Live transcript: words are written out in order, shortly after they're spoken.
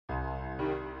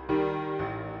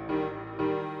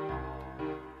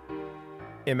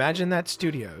Imagine That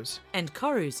Studios, and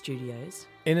Koru Studios,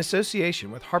 in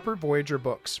association with Harper Voyager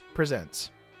Books,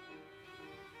 presents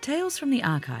Tales from the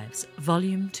Archives,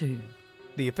 Volume 2.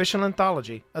 the official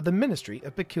anthology of the Ministry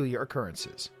of Peculiar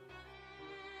Occurrences.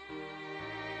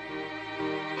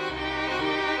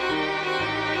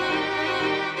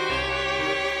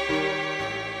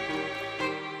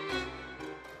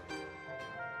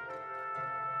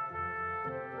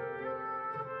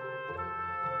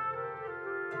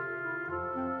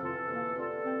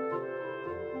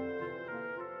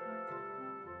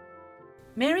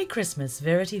 Merry Christmas,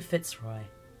 Verity Fitzroy,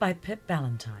 by Pip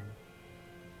Ballantyne.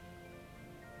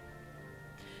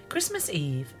 Christmas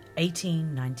Eve,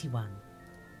 1891.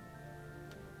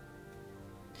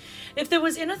 If there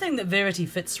was anything that Verity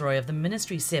Fitzroy of the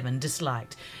Ministry 7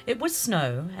 disliked, it was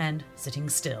snow and sitting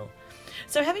still.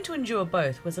 So having to endure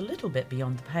both was a little bit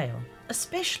beyond the pale,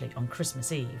 especially on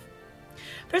Christmas Eve.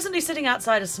 Presently sitting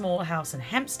outside a small house in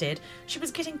Hampstead, she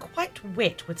was getting quite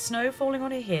wet with snow falling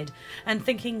on her head and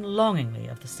thinking longingly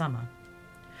of the summer.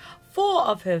 4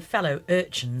 of her fellow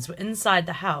urchins were inside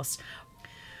the house,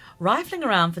 rifling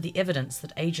around for the evidence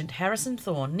that Agent Harrison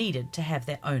Thorne needed to have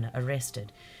their owner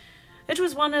arrested. It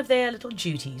was one of their little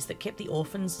duties that kept the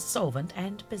orphans solvent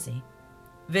and busy.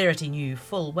 Verity knew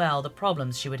full well the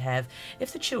problems she would have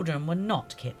if the children were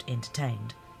not kept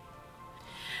entertained.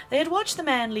 They had watched the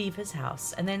man leave his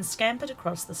house and then scampered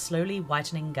across the slowly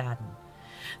whitening garden.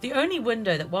 The only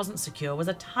window that wasn't secure was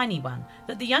a tiny one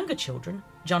that the younger children,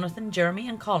 Jonathan, Jeremy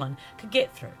and Colin, could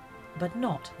get through, but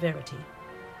not Verity.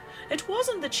 It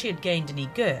wasn't that she had gained any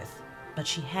girth, but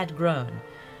she had grown.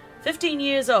 15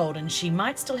 years old, and she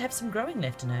might still have some growing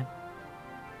left in her.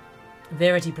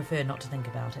 Verity preferred not to think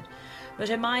about it, but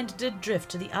her mind did drift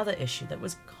to the other issue that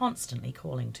was constantly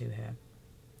calling to her.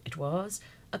 It was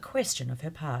a question of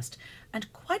her past,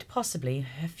 and quite possibly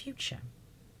her future.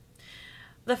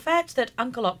 The fact that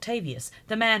Uncle Octavius,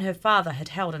 the man her father had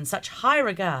held in such high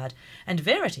regard, and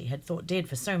Verity had thought dead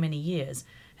for so many years,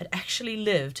 had actually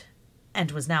lived,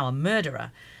 and was now a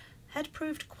murderer, had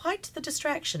proved quite the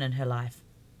distraction in her life.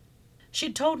 She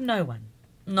had told no one,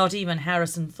 not even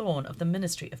Harrison Thorne of the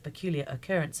Ministry of Peculiar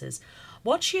Occurrences,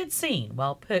 what she had seen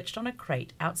while perched on a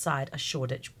crate outside a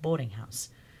Shoreditch boarding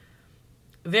house.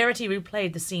 Verity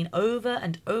replayed the scene over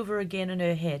and over again in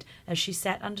her head as she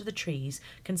sat under the trees,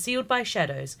 concealed by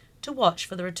shadows, to watch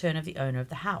for the return of the owner of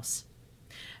the house.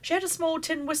 She had a small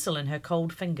tin whistle in her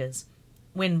cold fingers.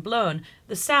 When blown,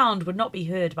 the sound would not be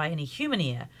heard by any human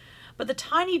ear, but the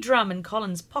tiny drum in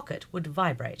Colin's pocket would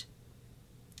vibrate.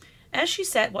 As she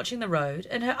sat watching the road,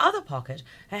 in her other pocket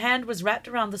her hand was wrapped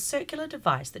around the circular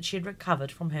device that she had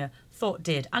recovered from her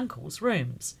thought-dead uncle's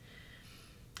rooms.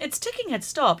 Its ticking had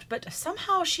stopped, but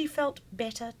somehow she felt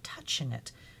better touching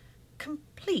it.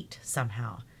 Complete,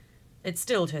 somehow. It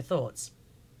stilled her thoughts.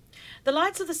 The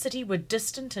lights of the city were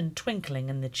distant and twinkling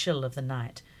in the chill of the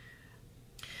night.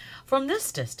 From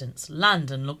this distance,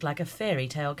 London looked like a fairy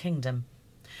tale kingdom.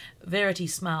 Verity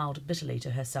smiled bitterly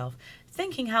to herself,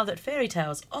 thinking how that fairy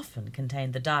tales often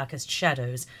contained the darkest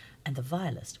shadows and the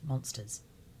vilest monsters.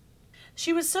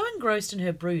 She was so engrossed in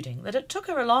her brooding that it took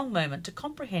her a long moment to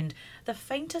comprehend the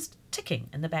faintest ticking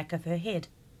in the back of her head.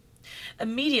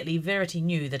 Immediately Verity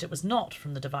knew that it was not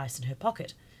from the device in her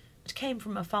pocket. It came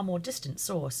from a far more distant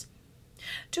source.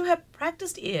 To her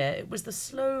practised ear it was the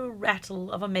slow rattle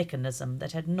of a mechanism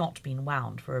that had not been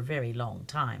wound for a very long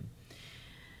time.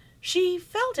 She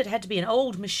felt it had to be an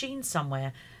old machine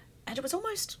somewhere, and it was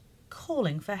almost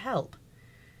calling for help.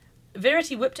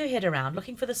 Verity whipped her head around,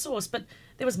 looking for the source, but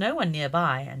there was no one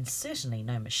nearby, and certainly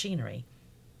no machinery.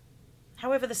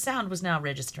 However, the sound was now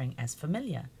registering as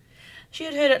familiar. She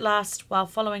had heard it last while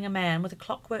following a man with a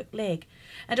clockwork leg,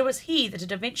 and it was he that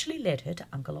had eventually led her to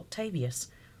Uncle Octavius.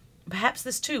 Perhaps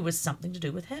this too was something to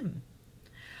do with him.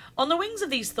 On the wings of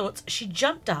these thoughts, she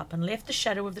jumped up and left the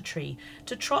shadow of the tree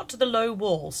to trot to the low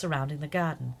wall surrounding the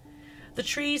garden. The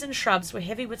trees and shrubs were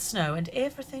heavy with snow, and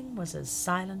everything was as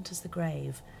silent as the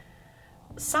grave.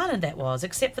 Silent that was,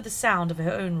 except for the sound of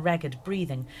her own ragged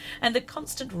breathing and the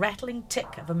constant rattling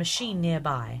tick of a machine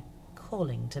nearby,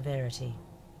 calling to Verity.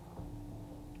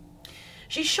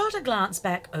 She shot a glance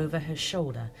back over her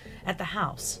shoulder at the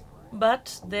house,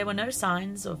 but there were no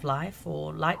signs of life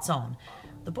or lights on.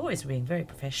 The boys were being very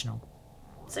professional.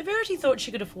 So Verity thought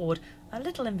she could afford a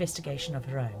little investigation of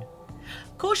her own.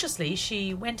 Cautiously,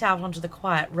 she went out onto the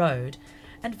quiet road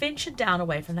and ventured down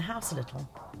away from the house a little.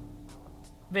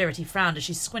 Verity frowned as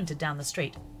she squinted down the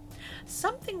street.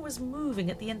 Something was moving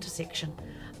at the intersection,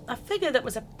 a figure that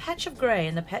was a patch of grey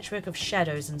in the patchwork of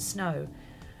shadows and snow.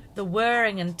 The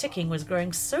whirring and ticking was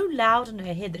growing so loud in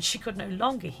her head that she could no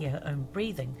longer hear her own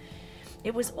breathing.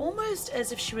 It was almost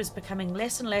as if she was becoming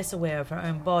less and less aware of her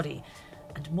own body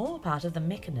and more part of the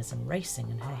mechanism racing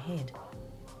in her head.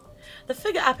 The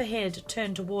figure up ahead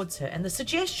turned towards her, and the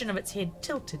suggestion of its head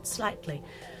tilted slightly.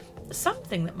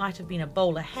 Something that might have been a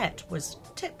bowler hat was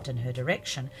tipped in her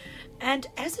direction, and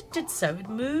as it did so, it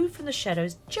moved from the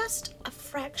shadows just a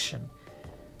fraction.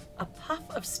 A puff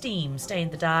of steam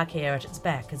stained the dark air at its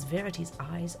back as Verity's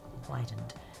eyes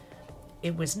widened.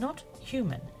 It was not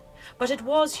human, but it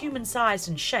was human-sized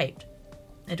and shaped.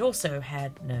 It also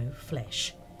had no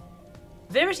flesh.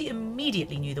 Verity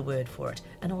immediately knew the word for it,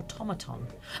 an automaton,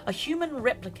 a human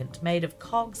replicant made of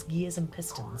cogs, gears and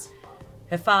pistons.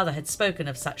 Her father had spoken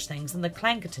of such things and the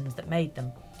Clankertons that made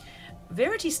them.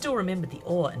 Verity still remembered the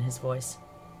awe in his voice.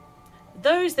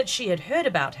 Those that she had heard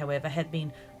about, however, had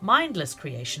been mindless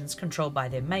creations controlled by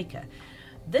their maker.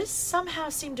 This somehow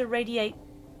seemed to radiate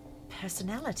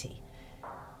personality.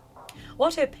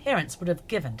 What her parents would have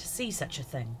given to see such a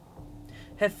thing.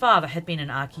 Her father had been an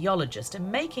archaeologist,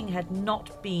 and making had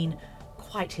not been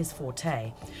quite his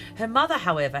forte. Her mother,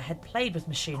 however, had played with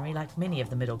machinery like many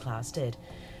of the middle class did.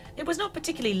 It was not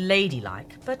particularly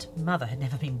ladylike, but Mother had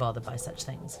never been bothered by such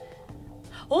things.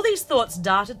 All these thoughts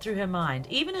darted through her mind,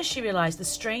 even as she realised the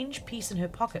strange piece in her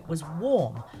pocket was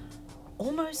warm,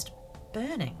 almost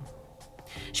burning.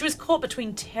 She was caught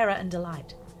between terror and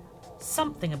delight.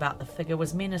 Something about the figure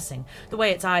was menacing, the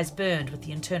way its eyes burned with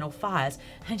the internal fires,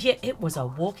 and yet it was a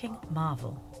walking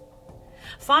marvel.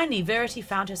 Finally, Verity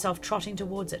found herself trotting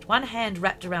towards it, one hand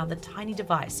wrapped around the tiny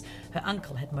device her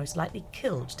uncle had most likely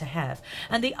killed to have,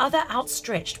 and the other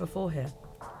outstretched before her.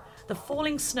 The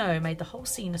falling snow made the whole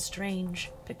scene a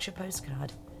strange picture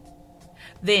postcard.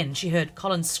 Then she heard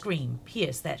Colin's scream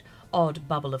pierce that odd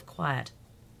bubble of quiet.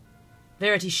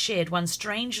 Verity shared one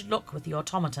strange look with the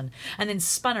automaton, and then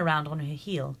spun around on her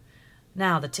heel.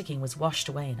 Now the ticking was washed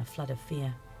away in a flood of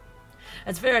fear.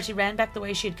 As Verity ran back the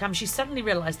way she had come, she suddenly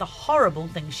realised the horrible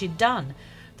thing she had done,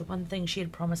 the one thing she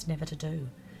had promised never to do.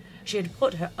 She had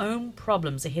put her own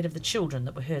problems ahead of the children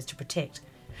that were hers to protect.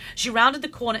 She rounded the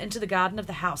corner into the garden of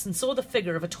the house and saw the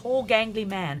figure of a tall, gangly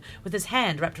man with his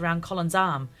hand wrapped around Colin's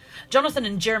arm. Jonathan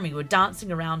and Jeremy were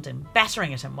dancing around him,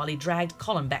 battering at him while he dragged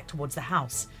Colin back towards the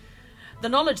house. The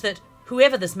knowledge that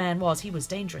whoever this man was, he was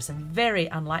dangerous and very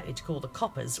unlikely to call the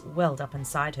coppers, welled up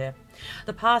inside her.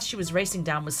 The path she was racing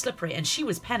down was slippery, and she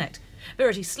was panicked.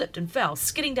 Verity slipped and fell,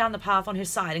 skidding down the path on her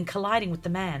side and colliding with the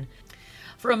man.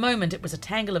 For a moment it was a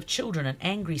tangle of children, an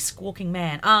angry, squawking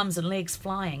man, arms and legs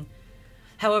flying.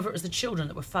 However, it was the children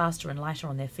that were faster and lighter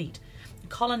on their feet.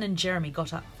 Colin and Jeremy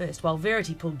got up first, while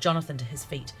Verity pulled Jonathan to his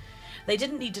feet. They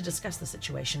didn't need to discuss the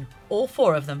situation. All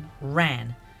four of them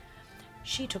ran.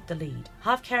 She took the lead,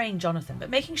 half carrying Jonathan, but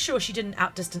making sure she didn't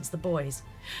outdistance the boys.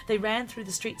 They ran through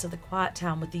the streets of the quiet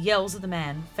town with the yells of the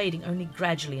man fading only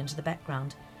gradually into the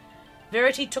background.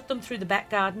 Verity took them through the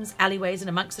back gardens, alleyways and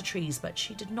amongst the trees, but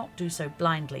she did not do so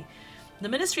blindly. The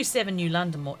Ministry 7 knew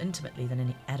London more intimately than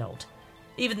any adult.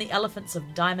 Even the elephants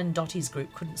of Diamond Dottie's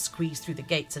group couldn't squeeze through the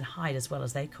gates and hide as well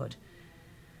as they could.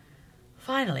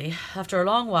 Finally, after a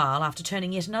long while, after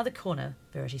turning yet another corner,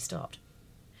 Verity stopped.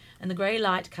 In the grey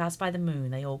light cast by the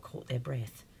moon, they all caught their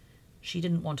breath. She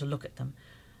didn't want to look at them,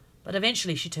 but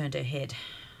eventually she turned her head.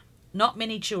 Not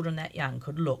many children that young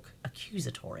could look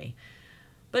accusatory,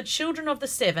 but children of the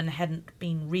 7 hadn't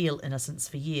been real innocents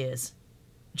for years.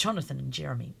 Jonathan and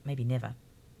Jeremy, maybe never.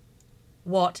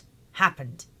 "What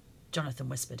happened?" Jonathan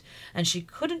whispered, and she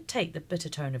couldn't take the bitter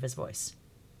tone of his voice.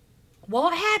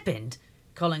 "What happened?"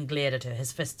 Colin glared at her,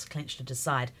 his fists clenched at his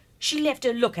side. "She left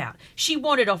her lookout. She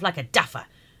wandered off like a duffer.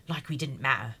 Like we didn't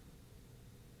matter."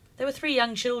 There were 3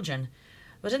 young children,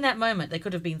 but in that moment they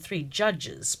could have been 3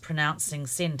 judges pronouncing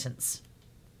sentence.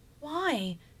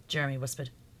 "Why?" Jeremy whispered.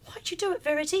 "Why'd you do it,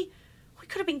 Verity? We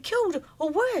could have been killed,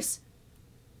 or worse."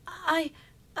 I...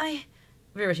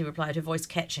 Verity replied, her voice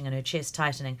catching and her chest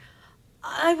tightening.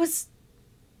 There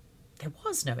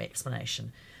was no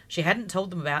explanation. She hadn't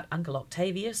told them about Uncle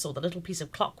Octavius or the little piece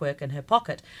of clockwork in her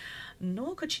pocket,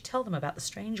 nor could she tell them about the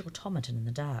strange automaton in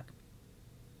the dark.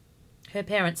 Her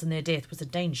parents and their death was a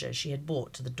danger she had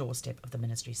brought to the doorstep of the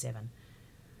Ministry 7.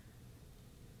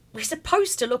 "We're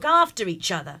supposed to look after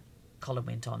each other," Colin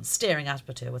went on, staring up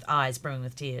at her with eyes brimming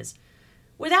with tears.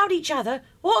 "Without each other,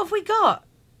 what have we got?"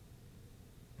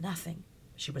 "Nothing,"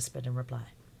 she whispered in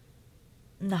reply.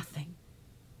 "Nothing."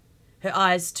 Her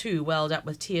eyes, too, welled up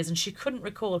with tears, and she couldn't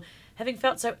recall having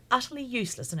felt so utterly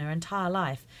useless in her entire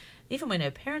life, even when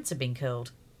her parents had been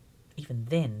killed. Even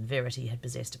then, Verity had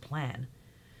possessed a plan.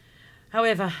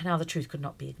 However, now the truth could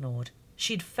not be ignored.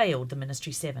 She'd failed the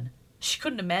Ministry 7. She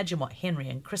couldn't imagine what Henry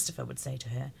and Christopher would say to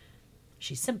her.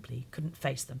 She simply couldn't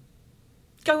face them.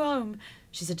 Go home,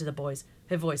 she said to the boys,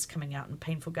 her voice coming out in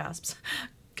painful gasps.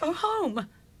 Go home.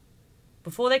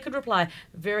 Before they could reply,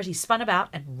 Verity spun about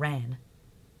and ran.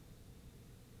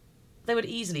 They would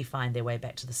easily find their way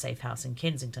back to the safe house in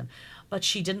Kensington, but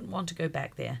she didn't want to go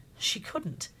back there. She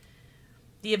couldn't.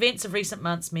 The events of recent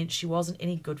months meant she wasn't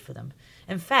any good for them.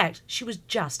 In fact, she was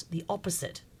just the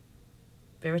opposite.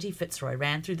 Verity Fitzroy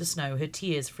ran through the snow, her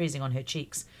tears freezing on her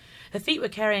cheeks. Her feet were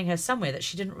carrying her somewhere that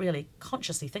she didn't really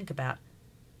consciously think about.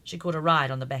 She caught a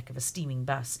ride on the back of a steaming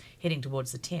bus, heading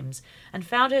towards the Thames, and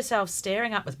found herself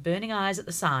staring up with burning eyes at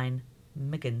the sign,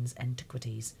 Miggins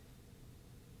Antiquities.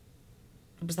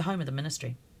 It was the home of the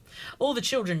ministry. All the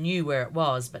children knew where it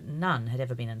was, but none had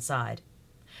ever been inside.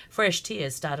 Fresh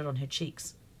tears started on her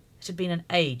cheeks. It had been an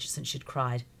age since she'd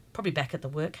cried, probably back at the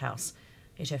workhouse,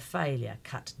 yet her failure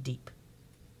cut deep.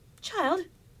 Child,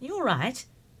 you all right?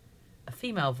 A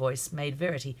female voice made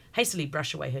Verity hastily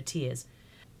brush away her tears.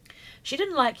 She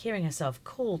didn't like hearing herself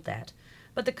called that,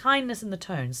 but the kindness in the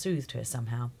tone soothed her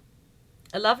somehow.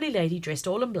 A lovely lady dressed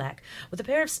all in black, with a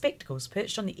pair of spectacles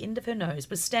perched on the end of her nose,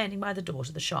 was standing by the door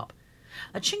to the shop.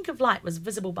 A chink of light was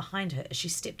visible behind her as she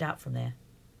stepped out from there.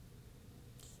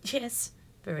 Yes,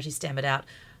 Verity stammered out,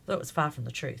 though it was far from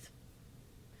the truth.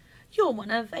 You're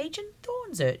one of Agent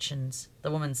Thorne's urchins,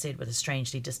 the woman said with a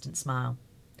strangely distant smile.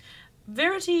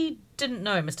 Verity didn't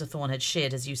know Mr. Thorne had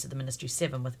shared his use of the Ministry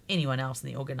 7 with anyone else in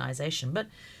the organisation, but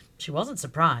she wasn't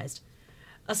surprised.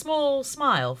 A small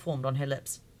smile formed on her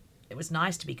lips. It was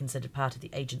nice to be considered part of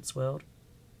the agent's world.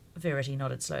 Verity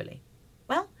nodded slowly.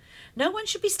 Well, no one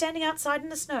should be standing outside in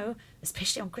the snow,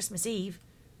 especially on Christmas Eve.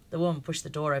 The woman pushed the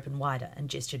door open wider and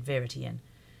gestured Verity in.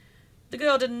 The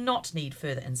girl did not need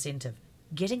further incentive.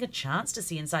 Getting a chance to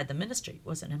see inside the ministry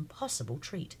was an impossible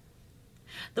treat.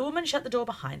 The woman shut the door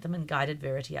behind them and guided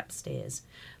Verity upstairs.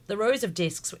 The rows of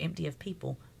desks were empty of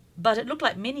people, but it looked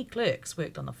like many clerks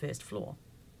worked on the first floor.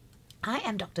 I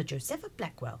am Dr. Josepha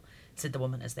Blackwell, said the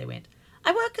woman as they went.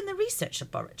 I work in the research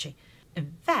laboratory.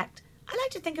 In fact, I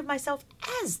like to think of myself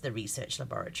as the research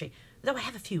laboratory, though I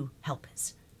have a few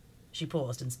helpers. She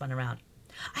paused and spun around.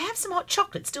 I have some hot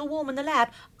chocolate still warm in the lab.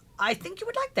 I think you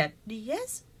would like that,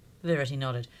 yes? Verity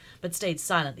nodded, but stayed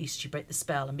silent lest she break the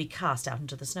spell and be cast out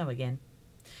into the snow again.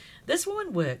 This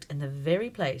woman worked in the very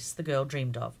place the girl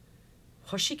dreamed of.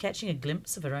 Was she catching a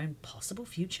glimpse of her own possible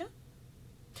future?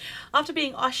 After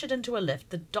being ushered into a lift,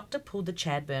 the doctor pulled the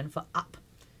Chadburn for up.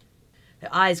 Her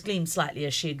eyes gleamed slightly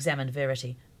as she examined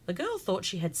Verity. The girl thought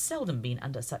she had seldom been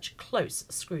under such close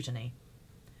scrutiny.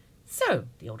 So,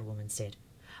 the older woman said,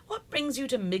 what brings you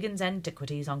to Miggins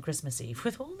Antiquities on Christmas Eve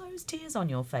with all those tears on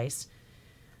your face?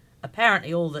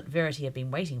 Apparently all that Verity had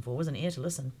been waiting for was an ear to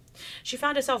listen. She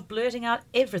found herself blurting out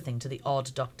everything to the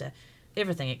odd doctor,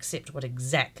 everything except what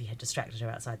exactly had distracted her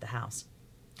outside the house.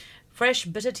 Fresh,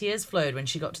 bitter tears flowed when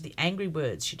she got to the angry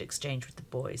words she'd exchanged with the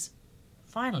boys.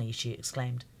 Finally, she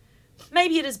exclaimed,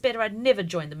 Maybe it is better I'd never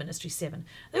joined the Ministry 7.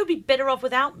 They would be better off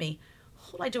without me.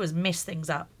 All I do is mess things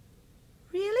up.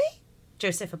 Really?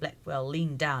 Josepha Blackwell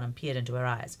leaned down and peered into her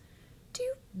eyes. Do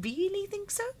you really think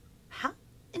so? How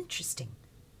interesting.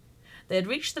 They had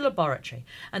reached the laboratory,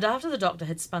 and after the doctor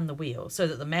had spun the wheel so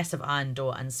that the massive iron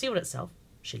door unsealed itself,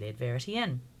 she led Verity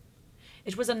in.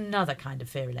 It was another kind of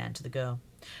fairyland to the girl.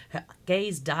 Her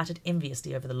gaze darted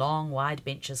enviously over the long, wide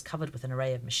benches covered with an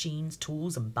array of machines,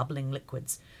 tools, and bubbling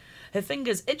liquids. Her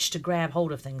fingers itched to grab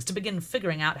hold of things, to begin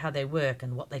figuring out how they work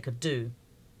and what they could do.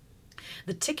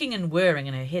 The ticking and whirring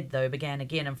in her head, though, began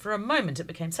again, and for a moment it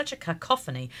became such a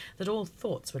cacophony that all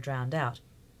thoughts were drowned out.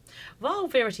 While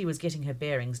Verity was getting her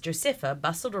bearings, Josepha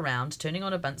bustled around, turning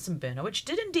on a Bunsen burner, which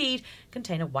did indeed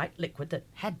contain a white liquid that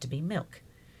had to be milk.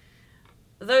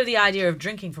 Though the idea of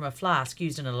drinking from a flask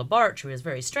used in a laboratory was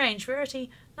very strange, Verity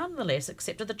nonetheless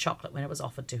accepted the chocolate when it was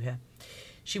offered to her.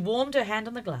 She warmed her hand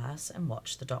on the glass and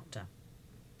watched the doctor.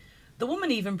 The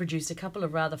woman even produced a couple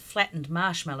of rather flattened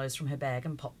marshmallows from her bag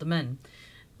and popped them in.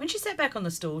 When she sat back on the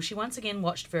stool, she once again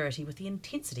watched Verity with the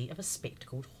intensity of a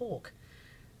spectacled hawk.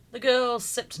 The girl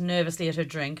sipped nervously at her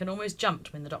drink and almost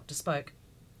jumped when the doctor spoke.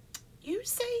 You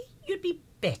say you'd be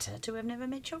better to have never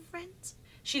met your friends?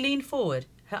 She leaned forward,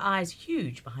 her eyes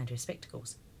huge behind her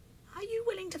spectacles. Are you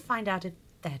willing to find out if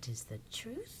that is the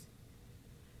truth?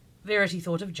 Verity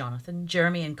thought of Jonathan,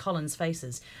 Jeremy and Colin's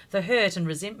faces, the hurt and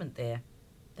resentment there.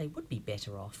 They would be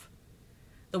better off.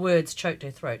 The words choked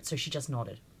her throat, so she just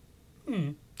nodded.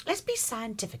 Let's be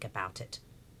scientific about it,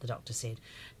 the doctor said,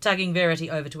 tugging Verity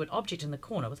over to an object in the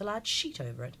corner with a large sheet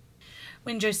over it.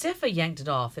 When Josepha yanked it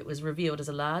off, it was revealed as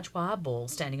a large wire ball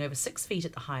standing over 6 feet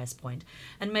at the highest point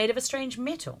and made of a strange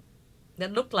metal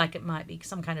that looked like it might be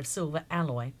some kind of silver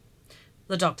alloy.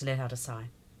 The doctor let out a sigh.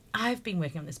 I've been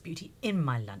working on this beauty in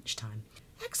my lunchtime.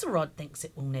 Axelrod thinks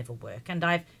it will never work, and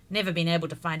I've never been able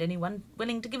to find anyone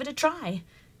willing to give it a try."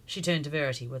 She turned to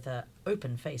Verity with an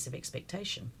open face of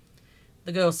expectation.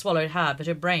 The girl swallowed hard, but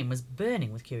her brain was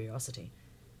burning with curiosity.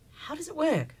 "How does it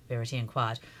work?" Verity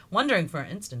inquired, wondering for an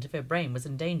instant if her brain was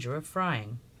in danger of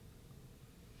frying.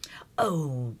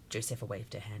 "Oh," Josepha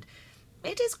waved her hand,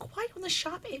 "it is quite on the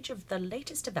sharp edge of the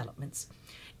latest developments.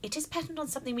 It is patterned on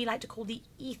something we like to call the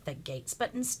ether gates,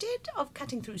 but instead of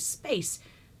cutting through space,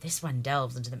 this one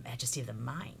delves into the majesty of the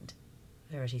mind."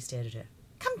 Verity stared at her.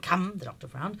 Come, the doctor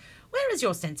frowned. "Where is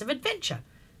your sense of adventure?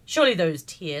 Surely those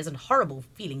tears and horrible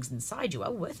feelings inside you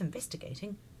are worth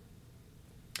investigating."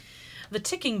 The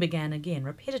ticking began again,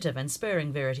 repetitive and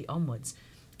spurring Verity onwards.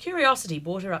 Curiosity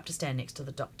brought her up to stand next to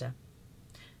the doctor.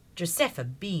 Josepha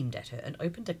beamed at her and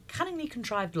opened a cunningly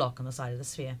contrived lock on the side of the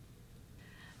sphere.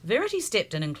 Verity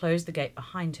stepped in and closed the gate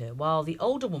behind her, while the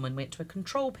older woman went to a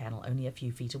control panel only a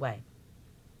few feet away.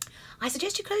 "I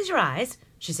suggest you close your eyes,"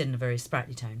 she said in a very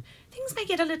sprightly tone. "Things may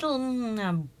get a little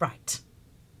bright."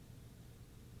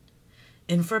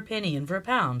 In for a penny, in for a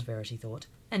pound, Verity thought,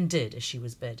 and did as she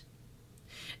was bid.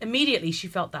 Immediately she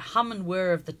felt the hum and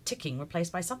whir of the ticking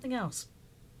replaced by something else.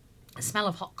 A smell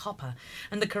of hot copper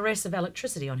and the caress of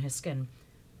electricity on her skin.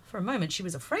 For a moment she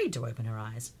was afraid to open her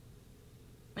eyes.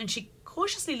 When she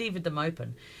cautiously levered them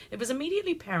open, it was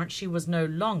immediately apparent she was no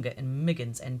longer in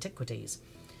Miggin's Antiquities.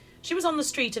 She was on the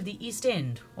street of the East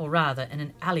End, or rather in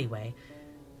an alleyway.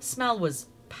 The smell was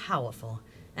powerful,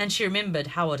 and she remembered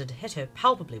how it had hit her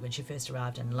palpably when she first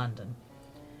arrived in London.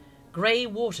 Grey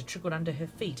water trickled under her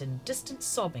feet, and distant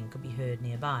sobbing could be heard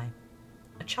nearby.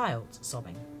 A child's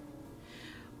sobbing.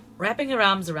 Wrapping her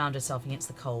arms around herself against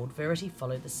the cold, Verity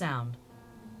followed the sound.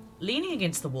 Leaning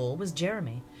against the wall was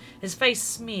Jeremy, his face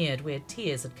smeared where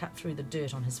tears had cut through the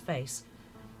dirt on his face.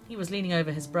 He was leaning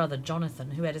over his brother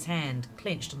Jonathan, who had his hand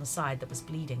clenched on the side that was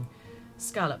bleeding.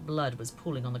 Scarlet blood was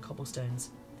pooling on the cobblestones,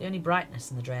 the only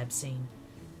brightness in the drab scene.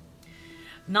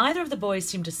 Neither of the boys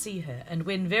seemed to see her, and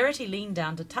when Verity leaned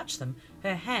down to touch them,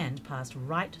 her hand passed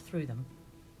right through them.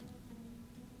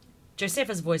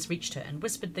 Josepha's voice reached her and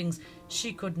whispered things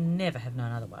she could never have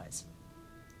known otherwise.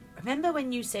 "Remember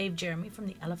when you saved Jeremy from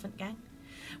the elephant gang?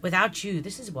 Without you,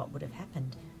 this is what would have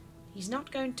happened. He's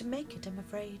not going to make it, I'm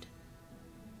afraid."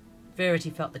 Verity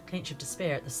felt the clench of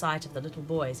despair at the sight of the little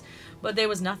boys, but there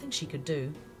was nothing she could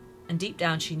do, and deep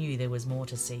down she knew there was more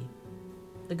to see.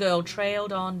 The girl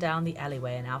trailed on down the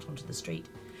alleyway and out onto the street.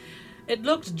 It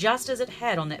looked just as it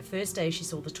had on that first day she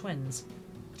saw the twins,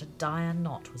 but a dire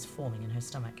knot was forming in her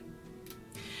stomach.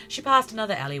 She passed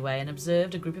another alleyway and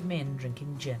observed a group of men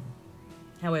drinking gin.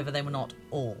 However, they were not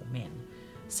all men.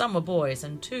 Some were boys,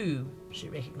 and two she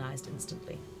recognised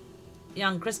instantly.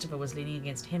 Young Christopher was leaning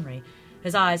against Henry,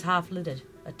 his eyes half-lidded,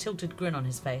 a tilted grin on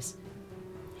his face.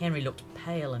 Henry looked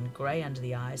pale and grey under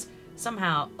the eyes,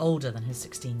 somehow older than his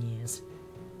 16 years.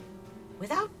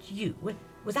 "Without you,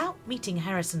 without meeting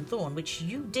Harrison Thorne, which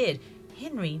you did,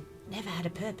 Henry never had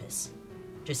a purpose."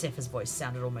 Josepha's voice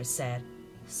sounded almost sad.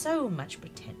 "So much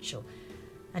potential,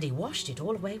 and he washed it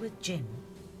all away with gin."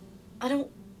 "I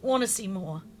don't want to see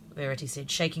more," Verity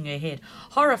said, shaking her head,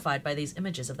 horrified by these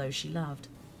images of those she loved.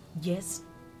 Yes,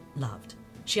 loved.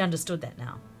 She understood that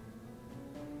now.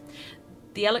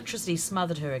 The electricity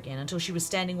smothered her again until she was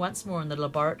standing once more in the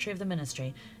laboratory of the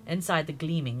ministry, inside the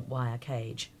gleaming wire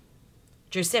cage.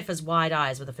 Josepha's wide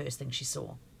eyes were the first thing she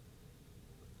saw.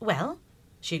 "Well?"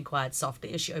 she inquired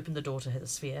softly as she opened the door to her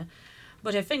sphere,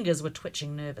 but her fingers were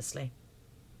twitching nervously.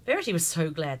 Verity was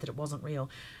so glad that it wasn't real,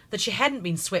 that she hadn't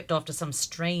been swept off to some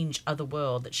strange other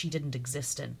world that she didn't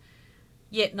exist in.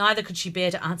 Yet neither could she bear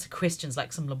to answer questions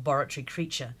like some laboratory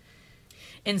creature.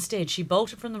 Instead, she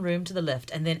bolted from the room to the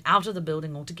lift and then out of the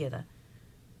building altogether.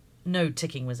 No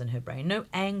ticking was in her brain, no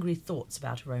angry thoughts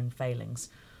about her own failings.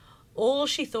 All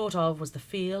she thought of was the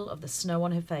feel of the snow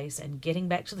on her face and getting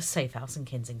back to the safe house in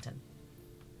Kensington.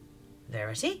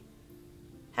 "Verity?"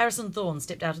 Harrison Thorne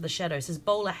stepped out of the shadows, his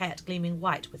bowler hat gleaming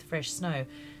white with fresh snow.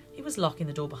 He was locking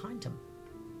the door behind him.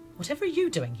 "Whatever are you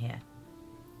doing here?"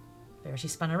 Verity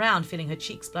spun around, feeling her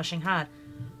cheeks blushing hard.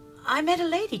 "I met a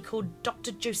lady called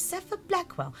Dr. Josepha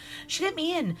Blackwell. She let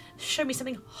me in, showed me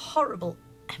something horrible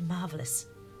and marvellous."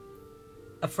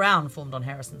 A frown formed on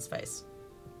Harrison's face.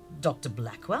 "Dr.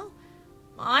 Blackwell?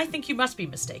 I think you must be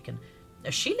mistaken.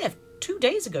 She left 2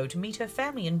 days ago to meet her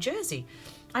family in Jersey.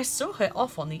 I saw her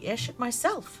off on the airship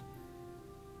myself."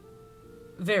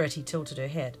 Verity tilted her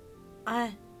head.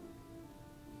 I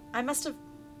must have...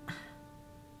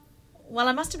 Well,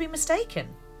 I must have been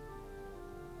mistaken."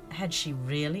 Had she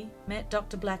really met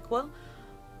Dr. Blackwell?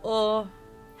 Or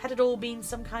had it all been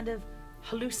some kind of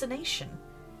hallucination?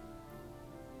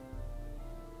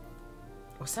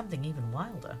 Or something even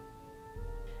wilder.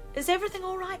 "Is everything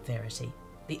all right, Verity?"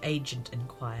 the agent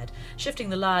inquired,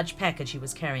 shifting the large package he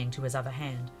was carrying to his other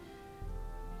hand.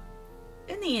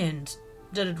 In the end,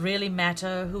 did it really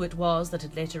matter who it was that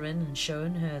had let her in and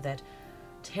shown her that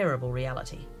terrible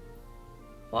reality?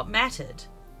 What mattered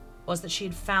was that she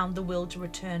had found the will to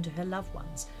return to her loved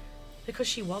ones, because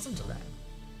she wasn't alone.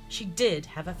 She did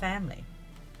have a family.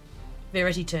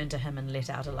 Verity turned to him and let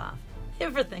out a laugh.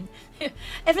 Everything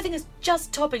is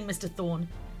just topping, Mr. Thorne."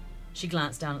 She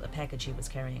glanced down at the package he was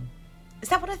carrying. "Is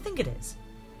that what I think it is?"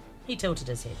 He tilted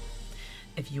his head.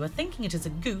 "If you are thinking it is a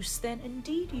goose, then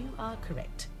indeed you are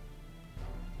correct."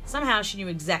 Somehow she knew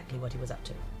exactly what he was up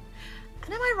to.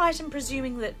 "And am I right in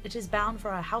presuming that it is bound for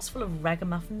a house full of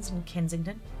ragamuffins in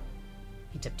Kensington?"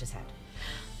 He tipped his hat.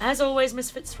 "As always,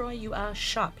 Miss Fitzroy, you are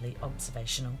sharply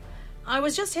observational. I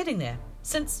was just heading there,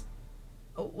 since,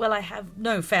 well, I have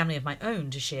no family of my own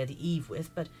to share the eve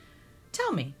with, but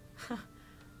tell me,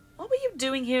 what were you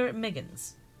doing here at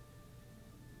Miggins?"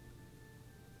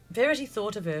 Verity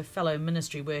thought of her fellow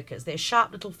ministry workers, their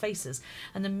sharp little faces,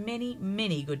 and the many,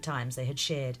 many good times they had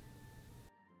shared.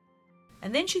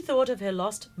 And then she thought of her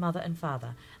lost mother and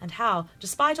father, and how,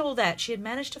 despite all that, she had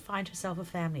managed to find herself a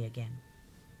family again.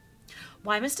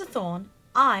 "Why, Mr. Thorne,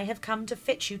 I have come to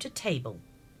fetch you to table."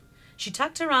 She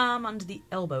tucked her arm under the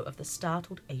elbow of the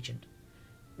startled agent.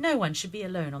 No one should be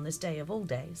alone on this day of all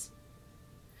days.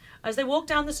 As they walked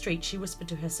down the street, she whispered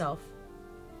to herself,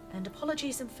 "And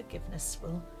apologies and forgiveness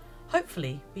will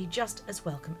hopefully be just as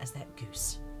welcome as that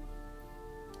goose."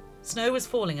 Snow was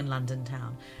falling in London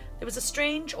town. There was a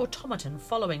strange automaton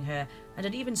following her, and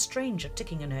an even stranger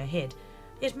ticking in her head.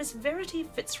 Yet Miss Verity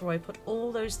Fitzroy put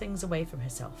all those things away from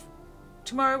herself.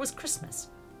 Tomorrow was Christmas.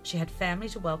 She had family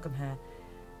to welcome her,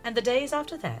 and the days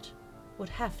after that would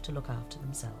have to look after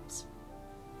themselves.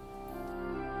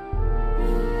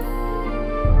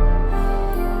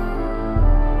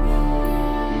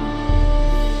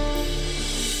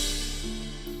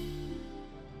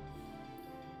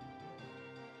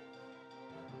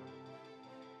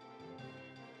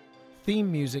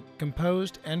 Theme music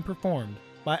composed and performed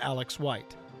by Alex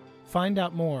White. Find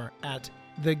out more at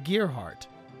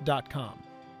thegearheart.com.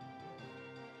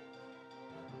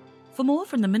 For more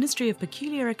from the Ministry of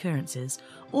Peculiar Occurrences,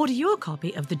 order your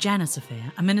copy of The Janus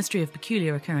Affair, a Ministry of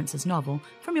Peculiar Occurrences novel,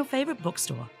 from your favourite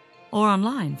bookstore, or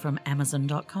online from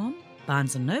Amazon.com,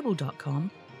 BarnesandNoble.com,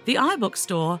 the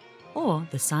iBookstore, or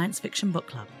the Science Fiction Book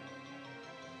Club.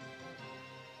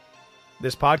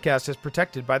 This podcast is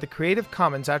protected by the Creative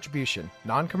Commons Attribution,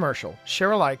 Non-Commercial,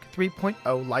 Share-alike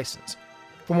 3.0 license.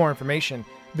 For more information,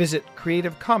 visit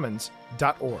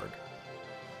creativecommons.org.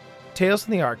 Tales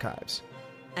from the Archives.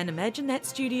 And Imagine That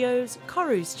Studios,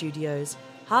 Koru Studios,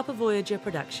 Harper Voyager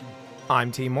production.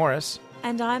 I'm T. Morris.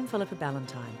 And I'm Philippa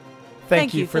Ballantyne.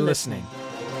 Thank you for listening.